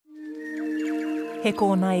He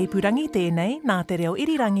kōna ipurangi tēnei nā te reo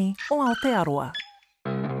irirangi o Aotearoa.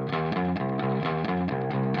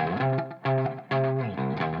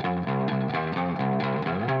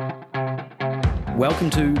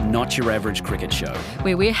 Welcome to Not Your Average Cricket Show,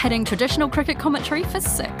 where we're hitting traditional cricket commentary for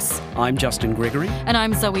six. I'm Justin Gregory. And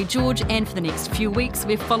I'm Zoe George, and for the next few weeks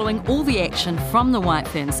we're following all the action from the White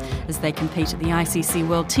Ferns as they compete at the ICC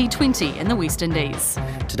World T20 in the West Indies.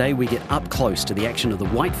 Today we get up close to the action of the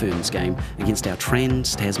White Ferns game against our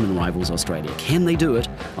trans-Tasman rivals Australia. Can they do it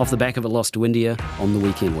off the back of a loss to India on the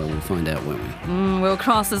weekend? Well, we'll find out, won't we? We'll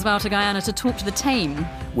cross as well to Guyana to talk to the team.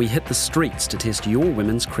 We hit the streets to test your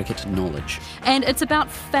women's cricket knowledge. And it's about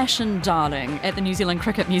fashion, darling. At the New Zealand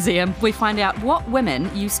Cricket Museum, we find out what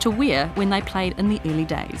women used to wear when they played in the early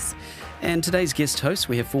days. And today's guest host,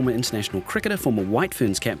 we have former international cricketer, former White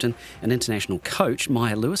Ferns captain and international coach,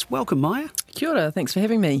 Maya Lewis. Welcome, Maya. Kia ora, thanks for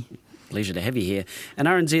having me. Pleasure to have you here. And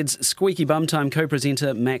RNZ's squeaky bum time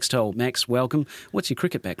co-presenter, Max Toll. Max, welcome. What's your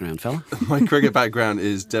cricket background, fella? My cricket background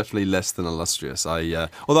is definitely less than illustrious.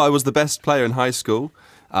 Although I was the best player in high school,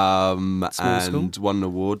 and won an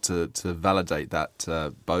award to validate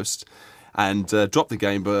that boast. And dropped the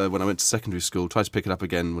game when I went to secondary school, tried to pick it up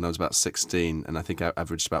again when I was about 16, and I think I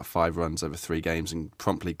averaged about 5 runs over 3 games and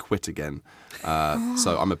promptly quit again.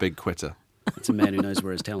 So I'm a big quitter. It's a man who knows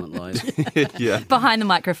where his talent lies. Yeah. Behind the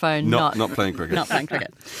microphone, not playing cricket. Not playing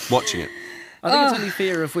cricket. Watching it. I think it's only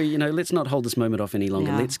fair if we, let's not hold this moment off any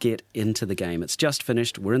longer. Yeah. Let's get into the game. It's just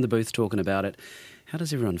finished. We're in the booth talking about it. How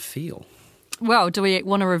does everyone feel? Well, do we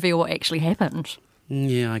want to reveal what actually happened?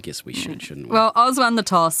 Yeah, I guess we should, shouldn't we? Well, Oz won the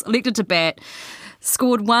toss, elected to bat,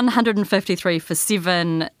 scored 153 for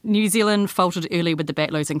 7. New Zealand faltered early with the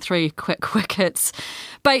bat losing 3 quick wickets.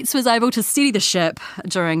 Bates was able to steady the ship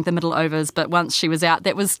during the middle overs, but once she was out,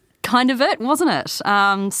 that was kind of it, wasn't it?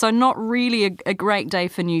 So not really a great day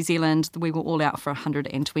for New Zealand. We were all out for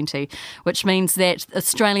 120, which means that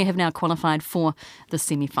Australia have now qualified for the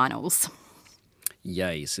semi-finals.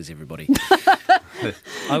 Yay, says everybody.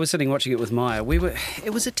 I was sitting watching it with Maya.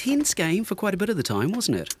 It was a tense game for quite a bit of the time,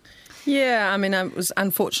 wasn't it? Yeah, I mean, it was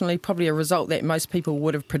unfortunately probably a result that most people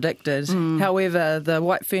would have predicted. However, the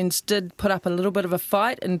White Ferns did put up a little bit of a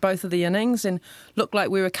fight in both of the innings and looked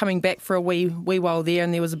like we were coming back for a wee while there,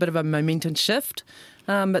 and there was a bit of a momentum shift.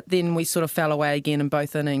 But then we sort of fell away again in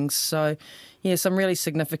both innings. So, yeah, some really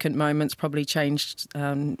significant moments probably changed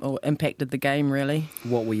or impacted the game, really.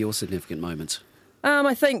 What were your significant moments?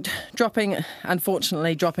 I think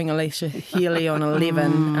unfortunately dropping Alicia Healy on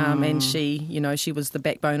 11, and she was the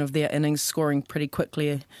backbone of their innings, scoring pretty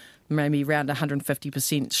quickly, maybe around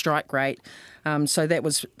 150% strike rate. So that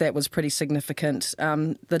was pretty significant.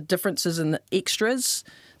 The differences in the extras.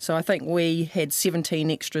 So I think we had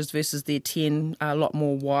 17 extras versus their 10, a lot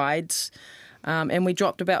more wides. And we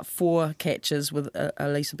dropped about 4 catches, with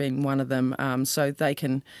Elisa being one of them, so they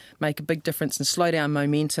can make a big difference and slow down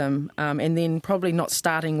momentum. And then probably not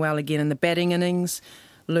starting well again in the batting innings,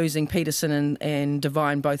 losing Peterson and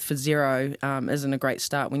Devine both for 0 isn't a great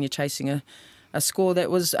start when you're chasing a score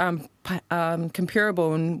that was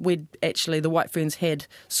comparable. And the White Ferns had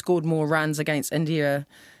scored more runs against India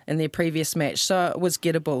in their previous match, so it was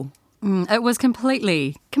gettable. It was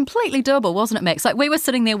completely doable, wasn't it, Max? Like, we were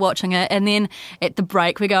sitting there watching it, and then at the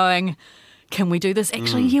break we're going, can we do this?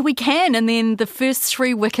 Actually, yeah, we can. And then the first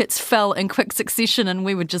 3 wickets fell in quick succession, and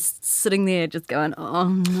we were just sitting there just going, oh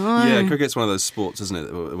no. Yeah, cricket's one of those sports, isn't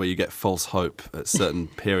it, where you get false hope at certain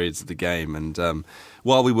periods of the game. And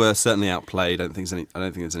while we were certainly outplayed, I don't think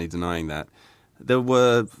there's any denying that. There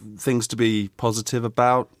were things to be positive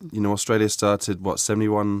about. Australia started,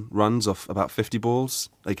 71 runs off about 50 balls.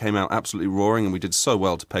 They came out absolutely roaring, and we did so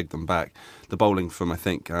well to peg them back. The bowling from, I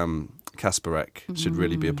think, Kasparek should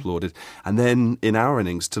really be applauded. And then in our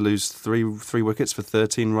innings, to lose three wickets for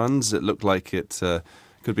 13 runs, it looked like it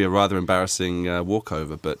could be a rather embarrassing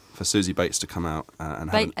walkover. But for Susie Bates to come out and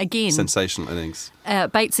have a sensational innings.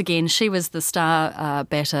 Bates again, she was the star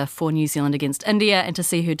batter for New Zealand against India, and to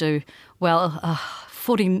see her do well,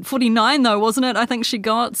 49 though, wasn't it? I think she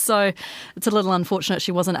got, so it's a little unfortunate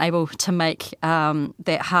she wasn't able to make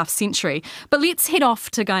that half century. But let's head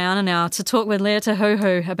off to Guyana now to talk with Leah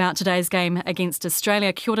Tahuhu about today's game against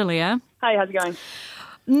Australia. Kia ora, Leah. Hey, how's it going?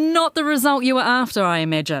 Not the result you were after, I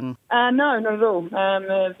imagine. No, not at all.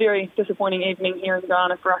 A very disappointing evening here in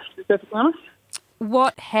Guyana for us, to be perfectly honest.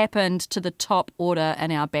 What happened to the top order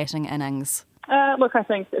in our batting innings? Look, I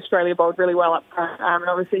think Australia bowled really well up front, and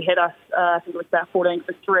obviously had us, I think it was about 14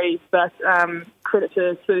 for 3, but credit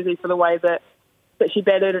to Susie for the way that she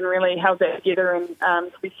batted and really held that together, and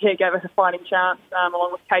to be fair, gave us a fighting chance,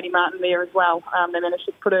 along with Katie Martin there as well. They managed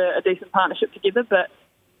to put a decent partnership together, but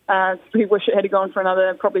We wish it had gone for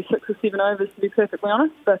another probably 6 or 7 overs, to be perfectly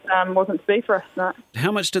honest, but wasn't to be for us tonight.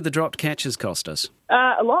 How much did the dropped catches cost us?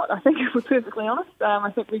 A lot, I think, if we're perfectly honest.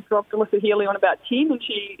 I think we dropped Alyssa Healy on about 10 and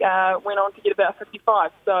she went on to get about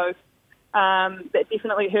 55. So that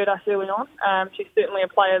definitely hurt us early on. She's certainly a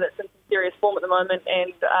player that's in some serious form at the moment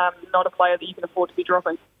and not a player that you can afford to be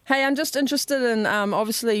dropping. Hey, I'm just interested in,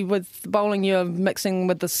 obviously with bowling you're mixing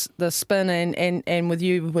with the spin and with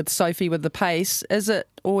you, with Sophie, with the pace. Is it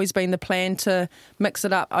always been the plan to mix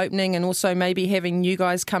it up opening and also maybe having you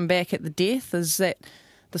guys come back at the death? Is that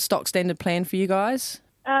the stock standard plan for you guys?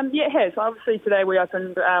 Yeah, it has. Obviously today we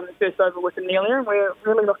opened first over with Amelia and we're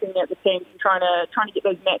really looking at the teams and trying to get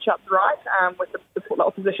those matchups right with the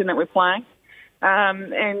opposition that we're playing.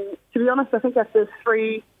 And to be honest, I think after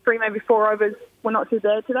three, maybe 4 overs, we're not too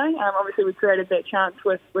bad today. Obviously, we created that chance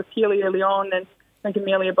with Keely early on, and I think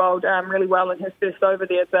Amelia bowled really well in her first over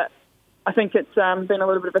there. But I think it's been a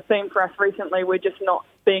little bit of a theme for us recently. We're just not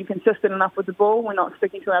being consistent enough with the ball. We're not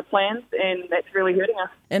sticking to our plans, and that's really hurting us.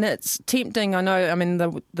 And it's tempting. I know, I mean,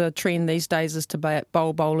 the trend these days is to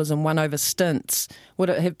bowl bowlers in 1 over stints. Would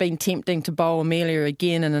it have been tempting to bowl Amelia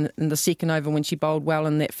again in the second over when she bowled well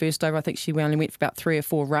in that first over? I think she only went for about 3 or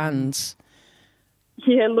 4 runs.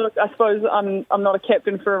 Yeah, look, I suppose I'm not a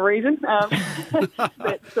captain for a reason.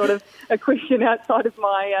 That's sort of a question outside of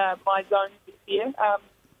my zone this year.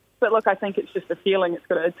 But look, I think it's just a feeling.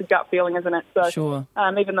 It's a gut feeling, isn't it? So sure.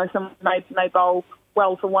 Even though someone may bowl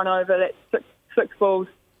well for 1 over, that's six balls,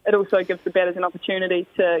 it also gives the batters an opportunity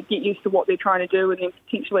to get used to what they're trying to do and then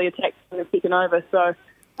potentially attack in the second over. So,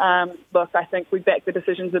 look, I think we back the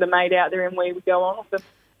decisions that are made out there and we would go on with them.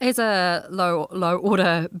 As a low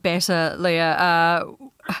order batter, Leah,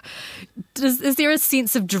 is there a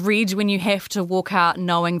sense of dread when you have to walk out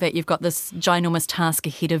knowing that you've got this ginormous task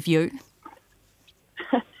ahead of you?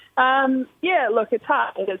 Yeah, look, it's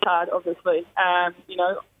hard. It is hard, obviously.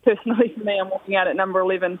 Personally for me, I'm walking out at number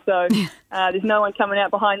 11, so there's no one coming out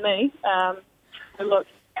behind me. So look,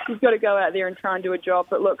 you've got to go out there and try and do a job.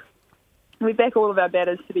 But look, we back all of our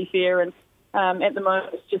batters, to be fair, and at the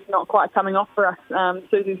moment it's just not quite coming off for us.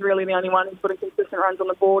 Susie's really the only one who's putting consistent runs on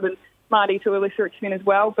the board, and Marty to a lesser extent as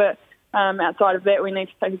well. But outside of that, we need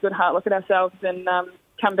to take a good hard look at ourselves and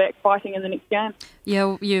come back fighting in the next game.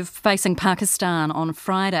 Yeah, you're facing Pakistan on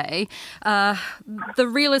Friday. The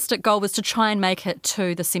realistic goal was to try and make it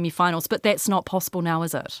to the semi-finals, but that's not possible now,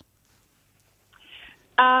 is it?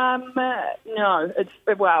 No.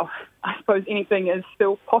 I suppose anything is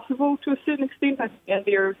still possible to a certain extent. I think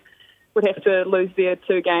India would have to lose their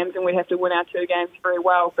 2 games and we'd have to win our 2 games very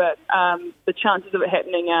well, but the chances of it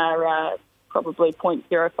happening are probably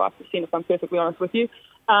 0.05%, if I'm perfectly honest with you.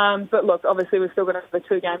 But look, obviously we're still going to have the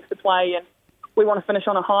 2 games to play and we want to finish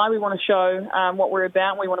on a high. We want to show what we're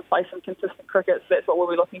about. We want to play some consistent cricket. So that's what we'll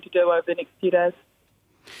be looking to do over the next few days.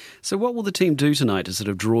 So what will the team do tonight to sort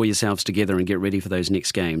of draw yourselves together and get ready for those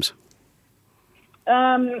next games?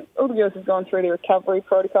 All the girls have gone through their recovery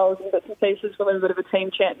protocols and bits and pieces. We'll have a bit of a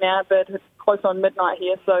team chat now, but it's close on midnight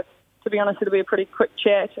here. So to be honest, it'll be a pretty quick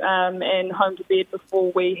chat and home to bed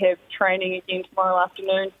before we have training again tomorrow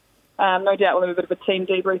afternoon. No doubt we'll have a bit of a team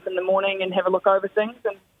debrief in the morning and have a look over things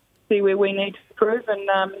and see where we need to improve and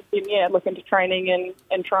then, look into training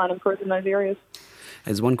and try and improve in those areas.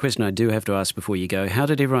 There's one question I do have to ask before you go. How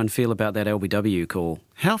did everyone feel about that LBW call?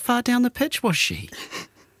 How far down the pitch was she?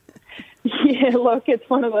 Yeah, look, it's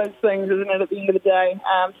one of those things, isn't it, at the end of the day.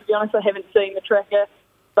 To be honest, I haven't seen the tracker,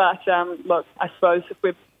 but look, I suppose if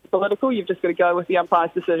we're political, you've just got to go with the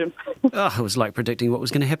umpire's decision. Oh, it was like predicting what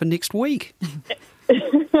was going to happen next week.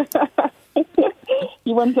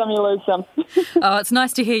 You win some, you lose some. Oh, it's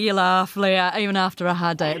nice to hear you laugh, Leah, even after a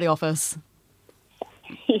hard day at the office.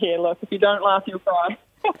 Yeah, look, if you don't laugh, you'll cry.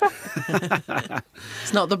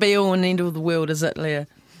 It's not the be-all and end-all of the world, is it, Leah?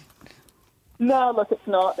 No, look, it's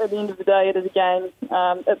not. At the end of the day, it is a game.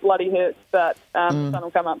 It bloody hurts, but the sun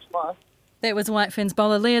will come up tomorrow. That was White Ferns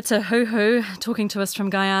bowler Leah Tahuhu talking to us from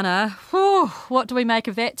Guyana. Whew, what do we make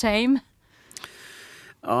of that team?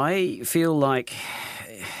 I feel like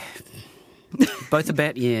both a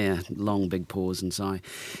bat, long big pause and sigh.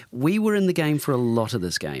 We were in the game for a lot of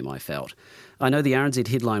this game, I felt. I know the RNZ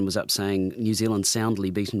headline was up saying New Zealand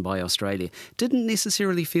soundly beaten by Australia. Didn't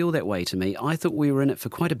necessarily feel that way to me. I thought we were in it for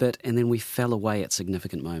quite a bit and then we fell away at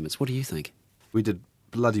significant moments. What do you think? We did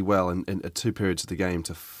bloody well in 2 periods of the game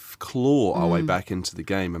to claw our way back into the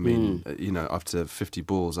game. I mean, after 50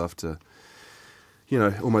 balls, after,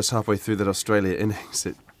 almost halfway through that Australia innings,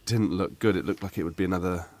 it didn't look good. It looked like it would be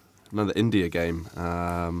another India game.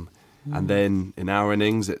 And then in our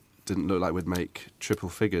innings, it didn't look like we'd make triple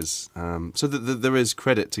figures. So there is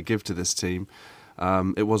credit to give to this team.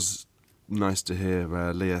 It was nice to hear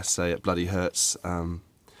Leah say it bloody hurts.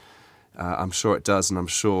 I'm sure it does, and I'm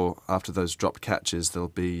sure after those dropped catches there'll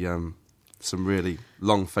be some really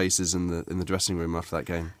long faces in the dressing room after that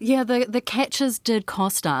game. Yeah, the catches did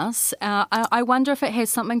cost us. I wonder if it has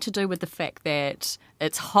something to do with the fact that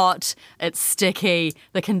it's hot, it's sticky,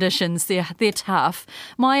 the conditions, they're tough.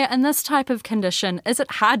 Maya, in this type of condition, is it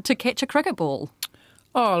hard to catch a cricket ball?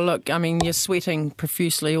 Oh, look, I mean, you're sweating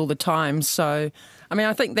profusely all the time. So, I mean,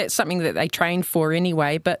 I think that's something that they trained for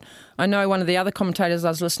anyway. But I know one of the other commentators, I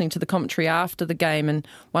was listening to the commentary after the game, and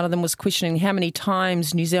one of them was questioning how many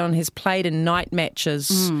times New Zealand has played in night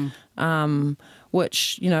matches,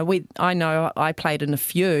 which, I know I played in a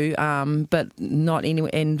few, but not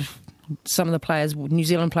anywhere. And some of the players, New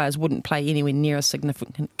Zealand players, wouldn't play anywhere near as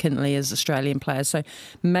significantly as Australian players. So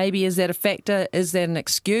maybe is that a factor? Is that an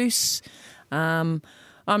excuse?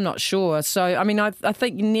 I'm not sure. So, I mean, I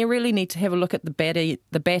think you really need to have a look at the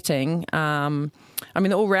batting. I mean,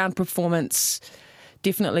 the all-round performance,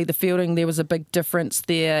 definitely the fielding, there was a big difference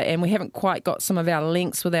there. And we haven't quite got some of our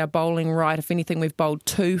lengths with our bowling right. If anything, we've bowled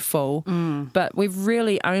too full. But we've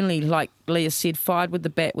really only, like Leah said, fired with the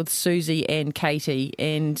bat with Susie and Katie.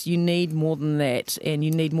 And you need more than that. And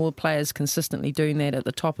you need more players consistently doing that at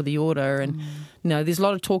the top of the order. And, there's a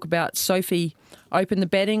lot of talk about Sophie opened the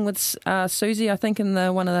batting with Susie, I think, in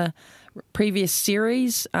one of the previous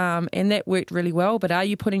series, and that worked really well. But are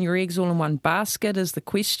you putting your eggs all in one basket is the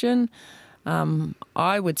question.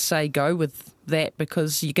 I would say go with that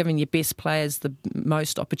because you're giving your best players the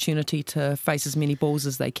most opportunity to face as many balls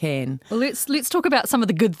as they can. Well, let's talk about some of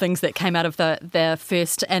the good things that came out of the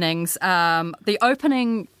first innings. The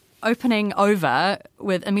opening over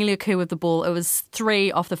with Amelia Kerr with the ball, it was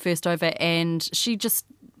 3 off the first over, and she just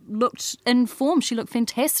looked in form. She looked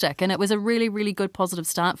fantastic, and it was a really, really good positive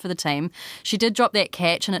start for the team. She did drop that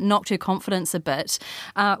catch, and it knocked her confidence a bit.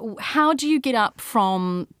 How do you get up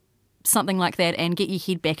from something like that and get your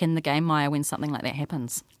head back in the game, Maya, when something like that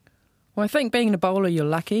happens? Well, I think being a bowler, you're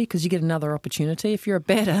lucky because you get another opportunity. If you're a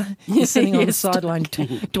batter, you're sitting on the sideline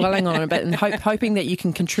dwelling on it a bit and hoping that you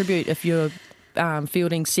can contribute if you're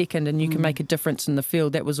fielding second and you can make a difference in the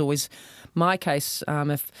field. That was always my case.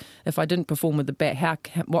 If I didn't perform with the bat,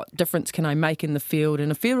 what difference can I make in the field?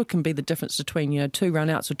 And a fielder can be the difference between 2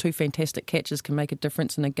 run-outs or 2 fantastic catches can make a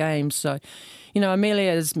difference in a game. So,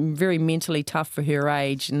 Amelia is very mentally tough for her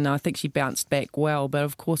age, and I think she bounced back well. But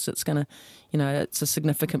of course, it's going to, it's a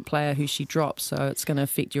significant player who she drops, so it's going to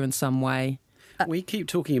affect you in some way. We keep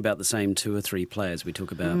talking about the same 2 or 3 players. We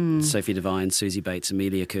talk about Sophie Devine, Susie Bates,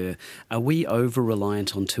 Amelia Kerr. Are we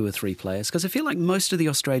over-reliant on 2 or 3 players? Because I feel like most of the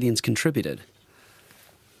Australians contributed.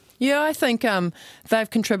 Yeah, I think they've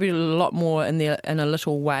contributed a lot more in a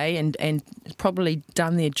little way and probably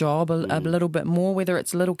done their job a little bit more, whether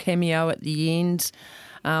it's a little cameo at the end,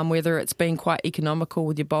 whether it's been quite economical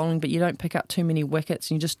with your bowling, but you don't pick up too many wickets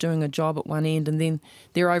and you're just doing a job at one end. And then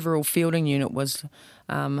their overall fielding unit was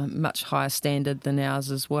much higher standard than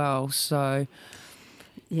ours as well. So,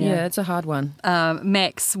 yeah, it's a hard one.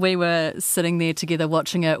 Max, we were sitting there together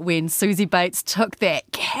watching it when Susie Bates took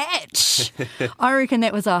that catch. I reckon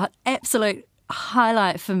that was an absolute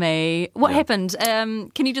highlight for me. What happened?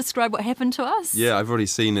 Can you describe what happened to us? Yeah, I've already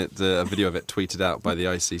seen it, a video of it tweeted out by the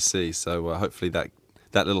ICC, so hopefully that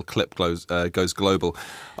little clip goes global.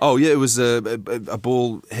 Oh, yeah, it was a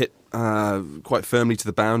ball hit quite firmly to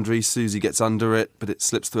the boundary. Susie gets under it, but it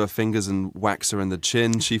slips through her fingers and whacks her in the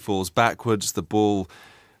chin. She falls backwards. The ball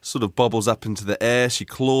sort of bobbles up into the air. She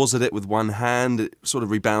claws at it with one hand. It sort of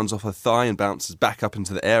rebounds off her thigh and bounces back up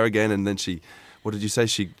into the air again. And then she, what did you say?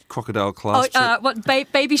 She crocodile clasped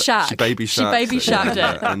it? Baby shark. She baby sharked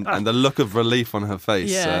it. And the look of relief on her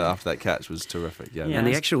face after that catch was terrific. Yeah. And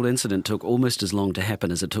the actual incident took almost as long to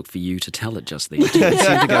happen as it took for you to tell it just then. It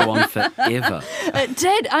seemed to go on forever. It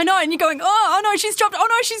did, I know. And you're going, oh no, she's dropped. Oh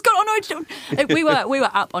no, she's got. Oh no, we were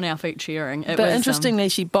up on our feet cheering. But interestingly,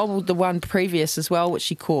 she bobbled the one previous as well, which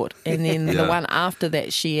she caught, and then the one after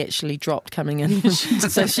that she actually dropped coming in.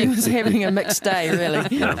 So she was having a mixed day,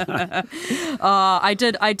 really. Yeah. I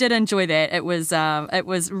did enjoy that. It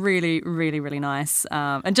was really, really, really nice,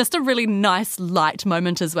 and just a really nice light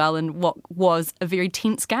moment as well in what was a very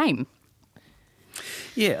tense game.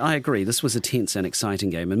 Yeah, I agree. This was a tense and exciting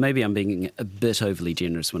game, and maybe I'm being a bit overly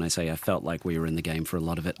generous when I say I felt like we were in the game for a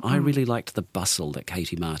lot of it. I really liked the bustle that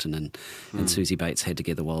Katie Martin and Susie Bates had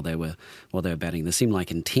together while they were batting. They seemed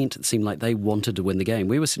like intent. It seemed like they wanted to win the game.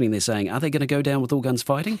 We were sitting there saying, are they going to go down with all guns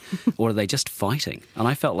fighting, or are they just fighting? And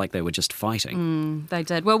I felt like they were just fighting. They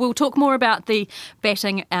did. Well, we'll talk more about the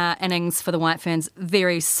batting innings for the White Ferns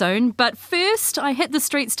very soon. But first, I hit the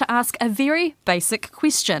streets to ask a very basic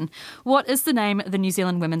question. What is the name of the New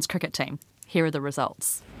Zealand women's cricket team? Here are the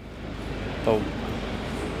results. Oh,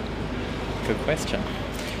 good question.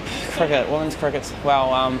 Cricket, women's cricket.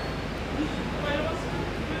 Well,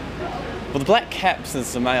 the Black Caps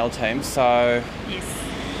is the male team, so... Yes.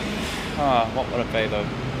 What would it be? The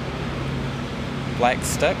Black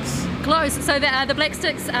Sticks? Close. So the Black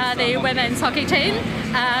Sticks are the women's hockey team.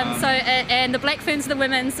 And the Black Ferns are the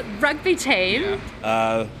women's rugby team.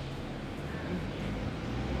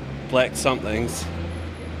 Black somethings.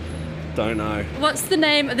 Don't know. What's the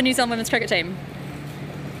name of the New Zealand women's cricket team?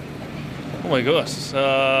 Oh my gosh.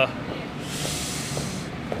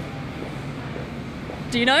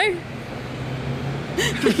 Do you know?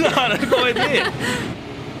 No, I have no idea.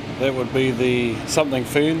 That would be the something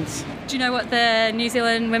Ferns. Do you know what the New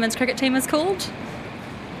Zealand women's cricket team is called?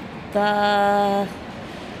 The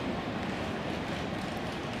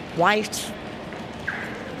White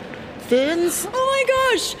Ferns. Oh my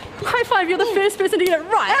gosh! High five! You're the first person to get it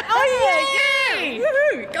right. Oh yeah!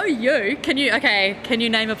 Woohoo! Go you! Can you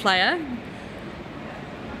name a player?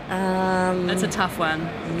 It's a tough one.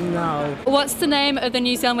 No. What's the name of the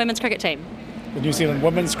New Zealand women's cricket team? The New Zealand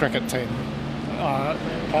women's cricket team.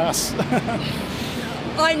 Pass.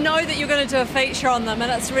 I know that you're going to do a feature on them,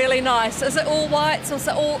 and it's really nice. Is it all whites, or is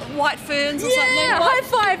it all White Ferns, or something? Yeah! High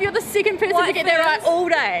five! You're the second person to get that right all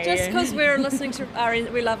day. Just because we're listening to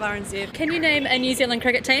we love RNZ. Can you name a New Zealand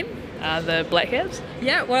cricket team? The Black Caps.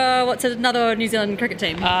 Yeah. Well, what's another New Zealand cricket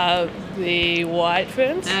team? The White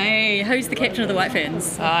Ferns. Hey, who's the captain of the White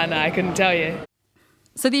Ferns? No, I couldn't tell you.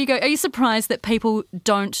 So there you go. Are you surprised that people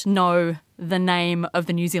don't know the name of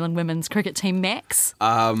the New Zealand women's cricket team, Max?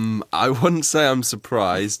 I wouldn't say I'm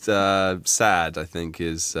surprised. Sad, I think,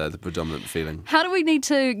 is the predominant feeling. How do we need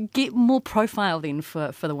to get more profile then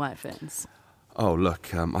for the White Ferns? Oh, look,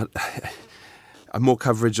 more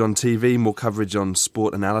coverage on TV, more coverage on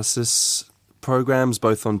sport analysis programmes,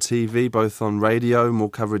 both on TV, both on radio, more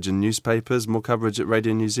coverage in newspapers, more coverage at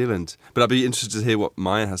Radio New Zealand. But I'd be interested to hear what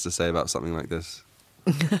Maya has to say about something like this.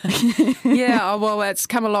 Yeah, well, it's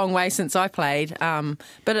come a long way since I played,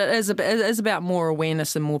 but it is about more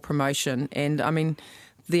awareness and more promotion. And I mean,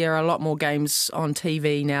 there are a lot more games on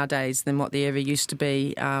TV nowadays than what there ever used to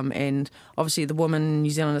be. And obviously, the women in New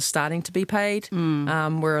Zealand are starting to be paid.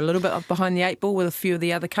 We're a little bit behind the eight ball with a few of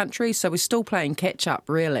the other countries, so we're still playing catch up.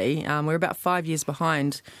 Really, we're about 5 years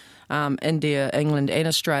behind. India, England, and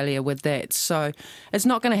Australia with that. So it's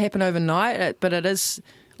not going to happen overnight, but it is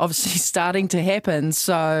obviously starting to happen.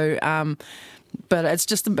 So, but it's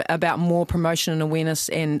just about more promotion and awareness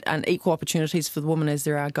and equal opportunities for the women as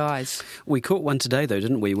there are guys. We caught one today, though,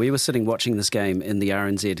 didn't we? We were sitting watching this game in the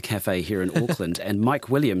RNZ cafe here in Auckland, and Mike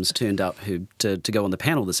Williams turned up to go on the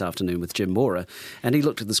panel this afternoon with Jim Mora, and he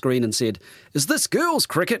looked at the screen and said, "Is this girls'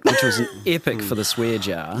 cricket?" Which was an epic for the swear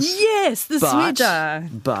jar. Yes, the swear jar.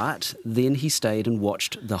 But then he stayed and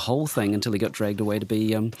watched the whole thing until he got dragged away to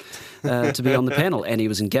be on the panel, and he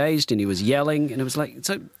was engaged and he was yelling, and it was like,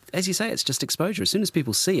 so as you say, it's just exposure. As soon as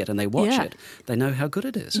people see it and they watch it, they know how good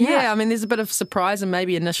it is. Yeah, I mean, there's a bit of surprise and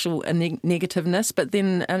maybe initial negativeness, but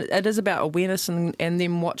then it is about awareness and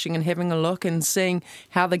them watching and having a look and seeing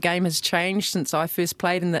how the game has changed since I first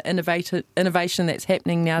played and the innovation that's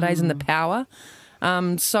happening nowadays and the power.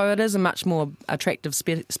 So it is a much more attractive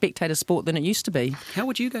spectator sport than it used to be. How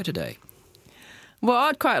would you go today? Well,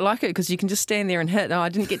 I'd quite like it because you can just stand there and hit. No, I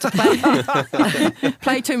didn't get to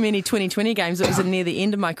play too many 2020 games. It was near the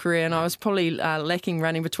end of my career and I was probably lacking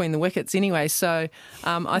running between the wickets anyway. So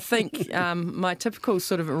I think my typical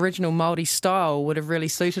sort of original Māori style would have really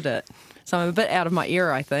suited it. So I'm a bit out of my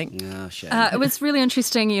era, I think. Oh, shame. It was really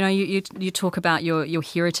interesting. You know, you talk about your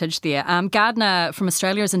heritage there. Gardner from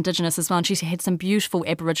Australia is Indigenous as well, and she had some beautiful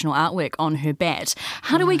Aboriginal artwork on her bat.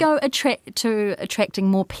 How do we go attracting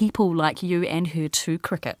more people like you and her to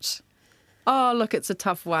cricket? Oh, look, it's a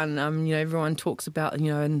tough one. Everyone talks about,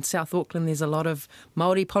 in South Auckland, there's a lot of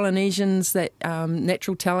Māori Polynesians, that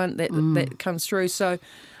natural talent that comes through. So,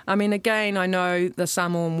 I mean, again, I know the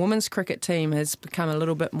Samoan women's cricket team has become a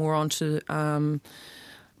little bit more onto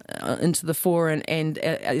into the fore and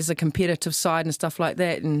as a competitive side and stuff like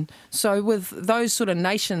that. And so with those sort of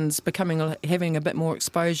nations having a bit more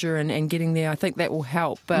exposure and getting there, I think that will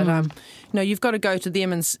help. But you've got to go to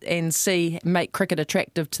them and make cricket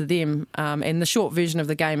attractive to them. And the short version of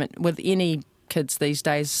the game with any kids these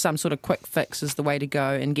days, some sort of quick fix is the way to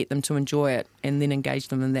go and get them to enjoy it and then engage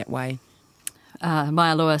them in that way.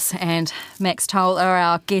 Maya Lewis and Max Toll are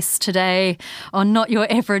our guests today on Not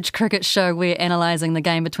Your Average Cricket Show. We're analysing the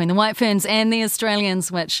game between the White Ferns and the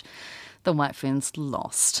Australians, which the White Ferns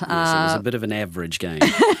lost. Yes, it was a bit of an average game.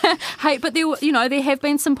 Hey, but there have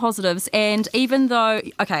been some positives, and even though,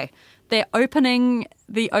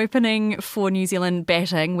 the opening for New Zealand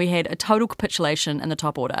batting, we had a total capitulation in the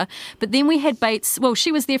top order. But then we had Bates. Well,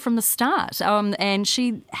 she was there from the start, and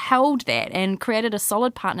she held that and created a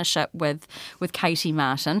solid partnership with Katie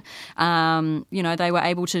Martin. They were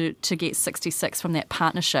able to get 66 from that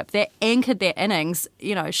partnership. That anchored their innings.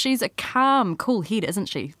 She's a calm, cool head, isn't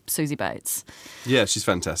she, Susie Bates? Yeah, she's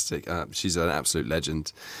fantastic. She's an absolute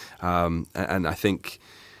legend. And I think,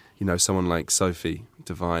 someone like Sophie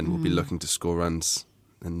Devine will be looking to score runs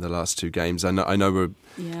in the last two games. I know we're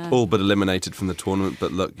all but eliminated from the tournament,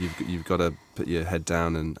 but look, you've got to put your head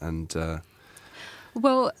down and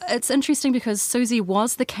Well, it's interesting because Susie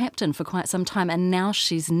was the captain for quite some time and now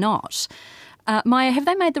she's not. Maya, have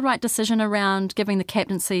they made the right decision around giving the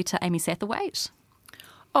captaincy to Amy Satterthwaite?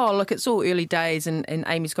 Oh, look, it's all early days and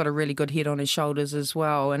Amy's got a really good head on his shoulders as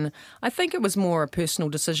well. And I think it was more a personal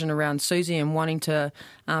decision around Susie and wanting to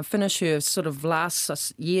finish her sort of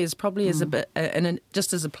last years probably as a bit,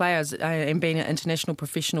 just as a player and being an international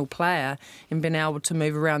professional player and being able to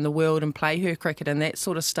move around the world and play her cricket and that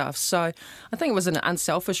sort of stuff. So I think it was an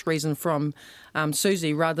unselfish reason from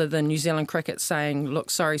Susie rather than New Zealand cricket saying, look,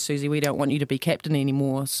 sorry, Susie, we don't want you to be captain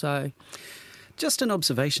anymore. So... Just an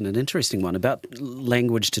observation, an interesting one, about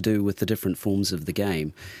language to do with the different forms of the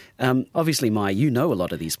game. Obviously, Maya, you know a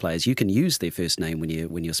lot of these players. You can use their first name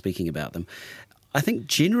when you're speaking about them. I think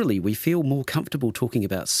generally we feel more comfortable talking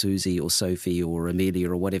about Susie or Sophie or Amelia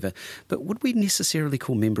or whatever, but would we necessarily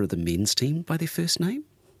call a member of the men's team by their first name?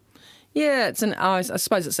 Yeah, I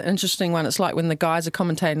suppose it's an interesting one. It's like when the guys are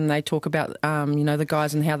commentating and they talk about, the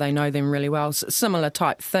guys and how they know them really well. Similar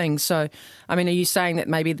type thing. So, are you saying that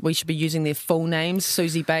maybe we should be using their full names,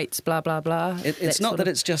 Susie Bates, blah, blah, blah? It's not that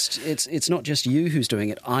it's not just you who's doing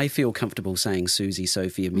it. I feel comfortable saying Susie,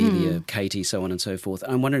 Sophie, Amelia, Katie, so on and so forth.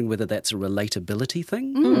 I'm wondering whether that's a relatability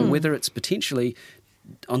thing or whether it's potentially...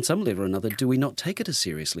 on some level or another, do we not take it as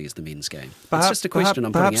seriously as the men's game? It's just a question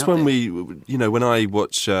I'm putting out there. Perhaps when I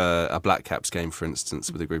watch a Black Caps game, for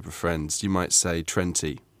instance, with a group of friends, you might say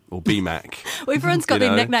Trenty or BMAC. Well, everyone's got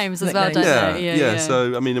their nicknames as well, don't they? Yeah.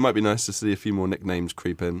 So, it might be nice to see a few more nicknames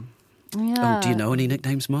creep in. Yeah. Oh, do you know any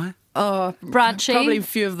nicknames, Maya? Oh, Branchy. Probably a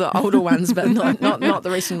few of the older ones, but not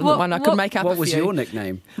the recent one. I could make up a few. What was your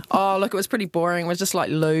nickname? Oh, look, it was pretty boring. It was just like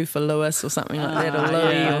Lou for Lewis or something like that, or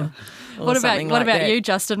Louie. Yeah. What about you,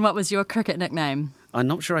 Justin? What was your cricket nickname? I'm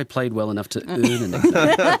not sure I played well enough to earn a nickname.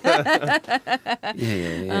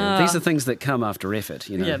 Yeah. These are things that come after effort,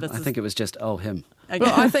 I think it was just, him. Okay.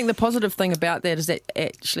 Well, I think the positive thing about that is that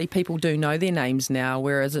actually people do know their names now,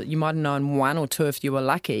 whereas you might have known one or two if you were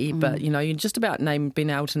lucky, but you're just about being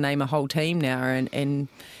able to name a whole team now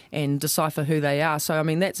and decipher who they are. So,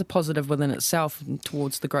 that's a positive within itself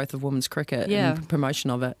towards the growth of women's cricket and promotion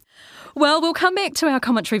of it. Well, we'll come back to our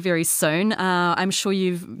commentary very soon. I'm sure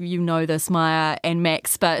you know this, Maya and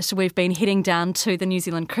Max, but we've been heading down to the New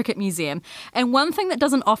Zealand Cricket Museum. And one thing that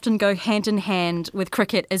doesn't often go hand in hand with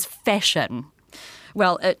cricket is fashion.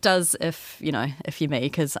 Well, it does if you're me,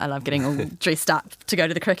 because I love getting all dressed up to go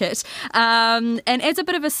to the cricket. And as a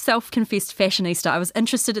bit of a self-confessed fashionista, I was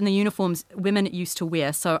interested in the uniforms women used to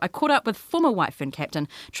wear. So I caught up with former White Fern captain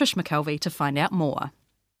Trish McKelvey to find out more.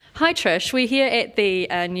 Hi Trish, we're here at the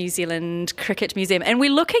New Zealand Cricket Museum and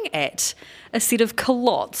we're looking at a set of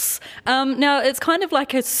culottes. Now it's kind of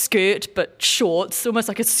like a skirt but shorts, almost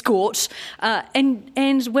like a skort,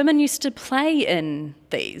 and women used to play in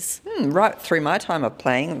these. Right through my time of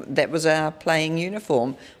playing, that was our playing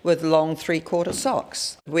uniform with long three-quarter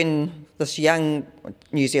socks. When this young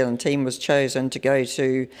New Zealand team was chosen to go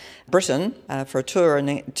to Britain for a tour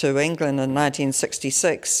to England in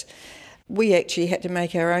 1966, we actually had to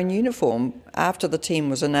make our own uniform. After the team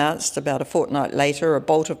was announced, about a fortnight later, a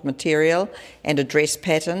bolt of material and a dress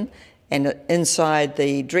pattern. And inside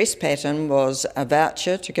the dress pattern was a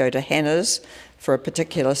voucher to go to Hannah's for a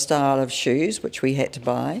particular style of shoes, which we had to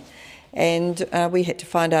buy. And we had to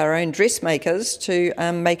find our own dressmakers to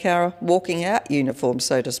make our walking out uniform,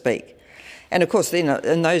 so to speak. And of course, then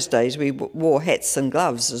in those days, we wore hats and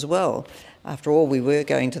gloves as well. After all, we were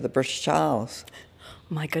going to the British Isles.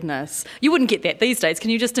 My goodness. You wouldn't get that these days. Can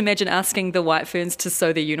you just imagine asking the White Ferns to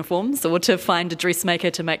sew their uniforms or to find a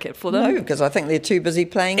dressmaker to make it for them? No, because I think they're too busy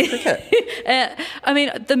playing cricket. I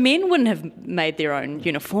mean, the men wouldn't have made their own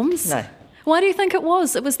uniforms. No. Why do you think it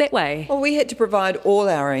was? It was that way? Well, we had to provide all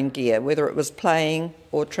our own gear, whether it was playing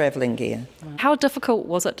or travelling gear. How difficult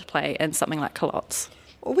was it to play in something like culottes?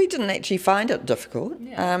 Well, we didn't actually find it difficult.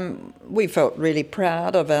 We felt really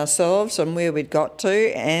proud of ourselves and where we'd got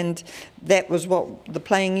to, and that was what the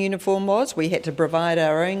playing uniform was. We had to provide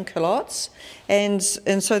our own culottes, and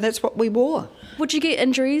so that's what we wore. Would you get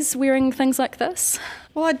injuries wearing things like this?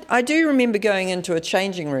 Well, I do remember going into a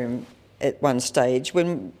changing room at one stage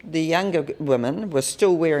when the younger women were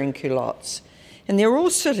still wearing culottes. And they're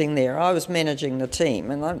all sitting there. I was managing the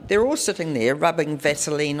team, and they're all sitting there rubbing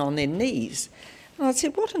Vaseline on their knees. And I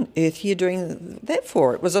said, what on earth are you doing that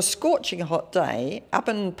for? It was a scorching hot day up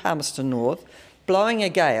in Palmerston North, blowing a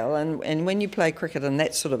gale, and when you play cricket in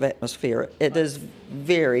that sort of atmosphere, it is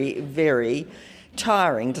very, very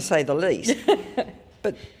tiring, to say the least.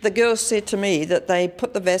 But the girls said to me that they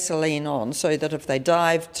put the Vaseline on so that if they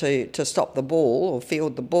dive to stop the ball or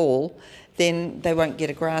field the ball, then they won't get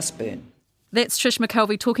a grass burn. That's Trish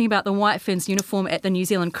McKelvey talking about the White Ferns uniform at the New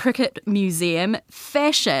Zealand Cricket Museum.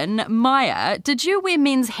 Fashion. Maya, did you wear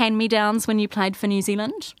men's hand-me-downs when you played for New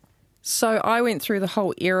Zealand? So I went through the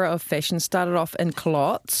whole era of fashion, started off in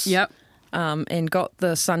culottes. Yep. And got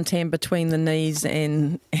the suntan between the knees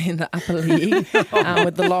and the upper leg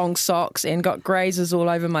with the long socks, and got grazes all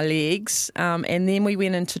over my legs. And then we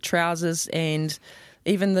went into trousers, and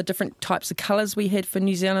even the different types of colours we had for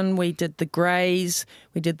New Zealand. We did the greys,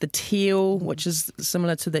 we did the teal, which is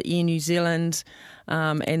similar to the Air New Zealand,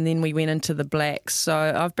 and then we went into the blacks.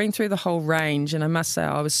 So I've been through the whole range, and I must say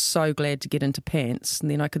I was so glad to get into pants, and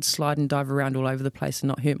then I could slide and dive around all over the place and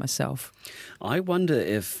not hurt myself. I wonder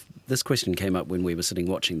if this question came up when we were sitting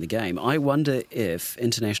watching the game. I wonder if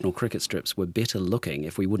international cricket strips were better looking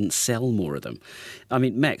if we wouldn't sell more of them. I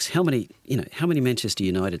mean, Max, how many Manchester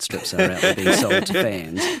United strips are out there being sold to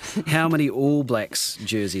fans? How many All Blacks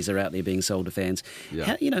jerseys are out there being sold to fans?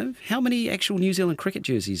 Yeah. How many actual New Zealand cricket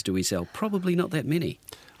jerseys do we sell? Probably not that many.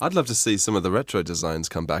 I'd love to see some of the retro designs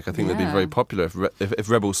come back. I think they'd be very popular if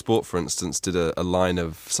Rebel Sport, for instance, did a line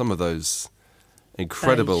of some of those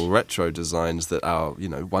incredible retro designs that our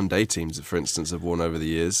one-day teams, for instance, have worn over the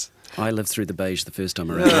years. I lived through the beige the first time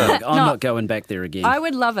around. I'm not going back there again. I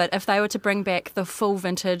would love it if they were to bring back the full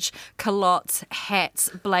vintage culottes, hats,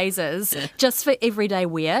 blazers, just for everyday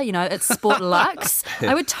wear. It's sport luxe.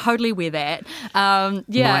 I would totally wear that.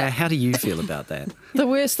 Maya, how do you feel about that? The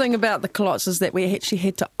worst thing about the culottes is that we actually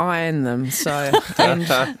had to iron them. So, and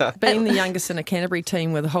being the youngest in a Canterbury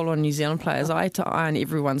team with a whole lot of New Zealand players, I had to iron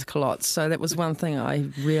everyone's culottes. So that was one thing I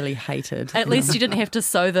really hated. At least you didn't have to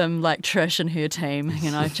sew them like Trish and her team,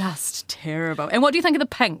 just terrible. And what do you think of the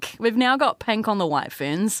pink? We've now got pink on the White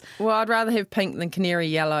Ferns. Well, I'd rather have pink than canary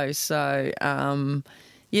yellow. So,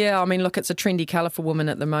 look, it's a trendy colour for women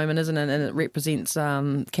at the moment, isn't it? And it represents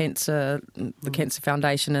cancer, the Cancer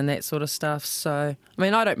Foundation and that sort of stuff. So, I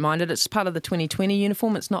don't mind it. It's part of the 2020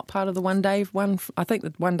 uniform. It's not part of the one-day one. I think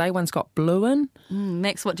the one-day one's got blue in.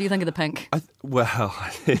 Max, what do you think of the pink?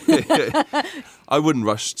 I wouldn't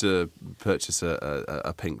rush to purchase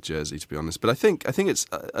a pink jersey, to be honest. But I think it's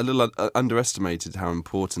a little underestimated how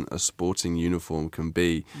important a sporting uniform can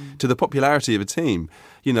be to the popularity of a team.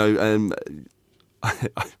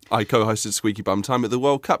 I co-hosted Squeaky Bum Time at the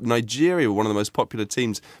World Cup. Nigeria were one of the most popular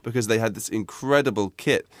teams because they had this incredible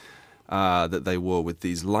kit that they wore with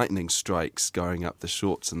these lightning strikes going up the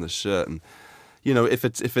shorts and the shirt. And if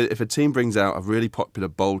a team brings out a really popular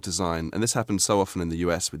bold design, and this happens so often in the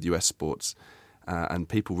US with US sports, and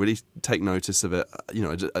people really take notice of it,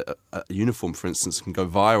 a uniform, for instance, can go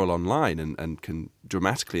viral online and can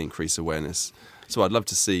dramatically increase awareness. So I'd love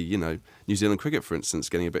to see, New Zealand cricket, for instance,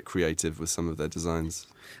 getting a bit creative with some of their designs.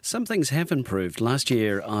 Some things have improved. Last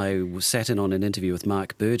year I sat in on an interview with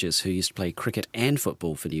Mark Burgess, who used to play cricket and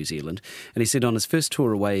football for New Zealand, and he said on his first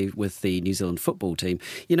tour away with the New Zealand football team,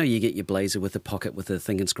 you get your blazer with a pocket with a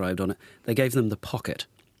thing inscribed on it. They gave them the pocket.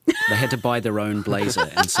 They had to buy their own blazer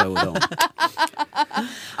and sew it on.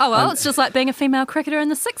 Oh, well, it's just like being a female cricketer in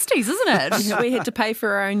the 60s, isn't it? We had to pay for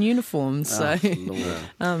our own uniforms. So,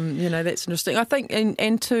 that's interesting. I think,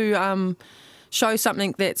 and to show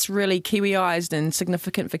something that's really Kiwiised and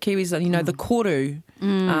significant for Kiwis, the koru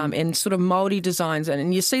and sort of Māori designs.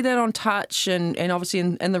 And you see that on touch and obviously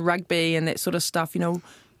in the rugby and that sort of stuff.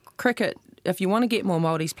 Cricket, if you want to get more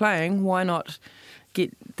Māoris playing, why not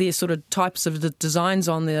get their sort of types of the designs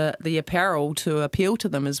on the apparel to appeal to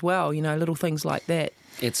them as well, little things like that.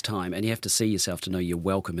 It's time, and you have to see yourself to know you're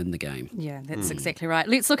welcome in the game. Yeah, that's exactly right.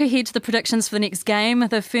 Let's look ahead to the predictions for the next game.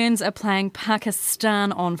 The Ferns are playing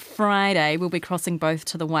Pakistan on Friday. We'll be crossing both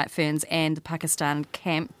to the White Ferns and Pakistan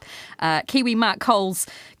camp. Kiwi Mark Coles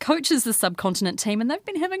coaches the subcontinent team, and they've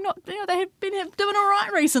been doing all right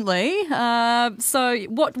recently. So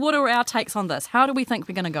what are our takes on this? How do we think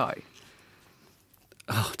we're going to go?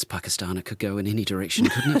 Oh, it's Pakistan. It could go in any direction,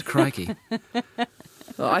 couldn't it? Crikey.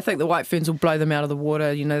 Well, I think the White Ferns will blow them out of the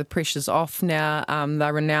water. The pressure's off now.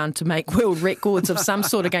 They're renowned to make world records of some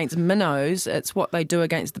sort against minnows. It's what they do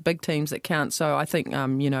against the big teams that count. So I think,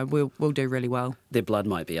 we'll do really well. Their blood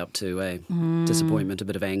might be up to disappointment, a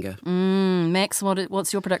bit of anger. Max,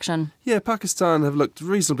 what's your prediction? Yeah, Pakistan have looked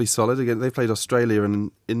reasonably solid. Again, they played Australia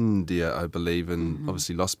and India, I believe, and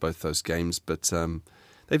obviously lost both those games. But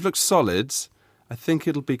they've looked solid. I think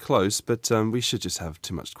it'll be close, but we should just have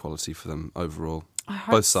too much quality for them overall.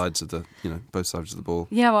 Both sides of the ball.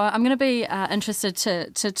 Yeah, well, I'm going to be interested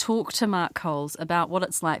to talk to Mark Coles about what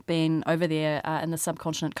it's like being over there in the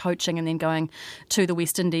subcontinent coaching and then going to the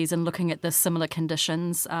West Indies and looking at the similar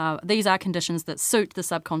conditions. These are conditions that suit the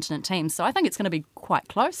subcontinent teams, so I think it's going to be quite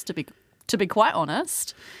close, to be quite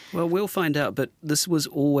honest. Well, we'll find out, but this was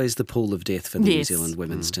always the pool of death for the New Zealand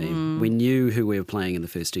women's team. We knew who we were playing in the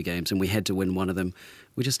first two games and we had to win one of them.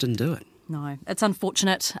 We just didn't do it. No, it's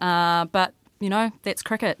unfortunate, but, that's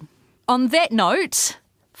cricket. On that note,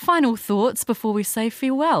 final thoughts before we say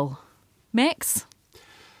farewell. Max?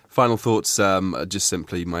 Final thoughts, just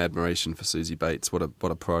simply my admiration for Susie Bates. What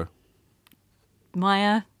a pro.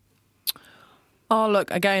 Maya? Oh,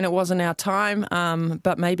 look, again, it wasn't our time,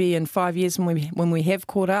 but maybe in 5 years when we have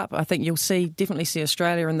caught up, I think you'll definitely see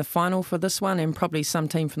Australia in the final for this one and probably some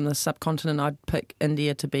team from the subcontinent. I'd pick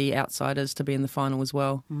India to be outsiders to be in the final as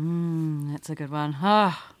well. That's a good one.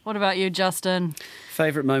 What about you, Justin?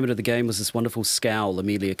 Favourite moment of the game was this wonderful scowl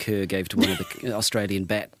Amelia Kerr gave to one of the Australian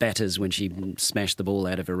batters when she smashed the ball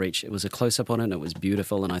out of her reach. It was a close-up on it and it was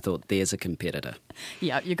beautiful and I thought, there's a competitor.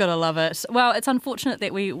 Yeah, you've got to love it. Well, it's unfortunate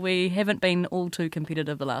that we haven't been all too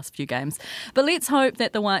competitive the last few games. But let's hope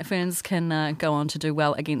that the White Ferns can go on to do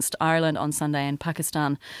well against Ireland on Sunday and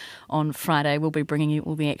Pakistan on Friday. We'll be bringing you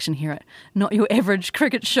all the action here at Not Your Average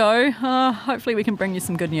Cricket Show. Hopefully we can bring you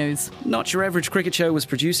some good news. Not Your Average Cricket Show was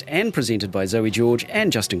produced and presented by Zoe George and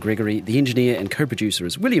Justin Gregory. The engineer and co-producer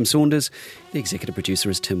is William Saunders. The executive producer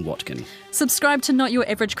is Tim Watkin. Subscribe to Not Your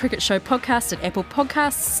Average Cricket Show podcast at Apple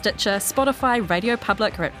Podcasts, Stitcher, Spotify, Radio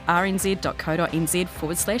Public, or at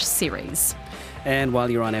rnz.co.nz/series. And while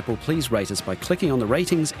you're on Apple, please rate us by clicking on the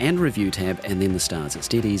ratings and review tab and then the stars. It's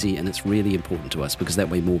dead easy and it's really important to us because that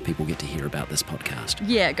way more people get to hear about this podcast.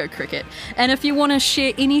 Yeah, go cricket. And if you want to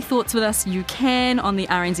share any thoughts with us, you can on the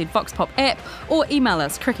RNZ Vox Pop app or email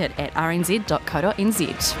us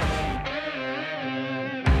cricket@rnz.co.nz.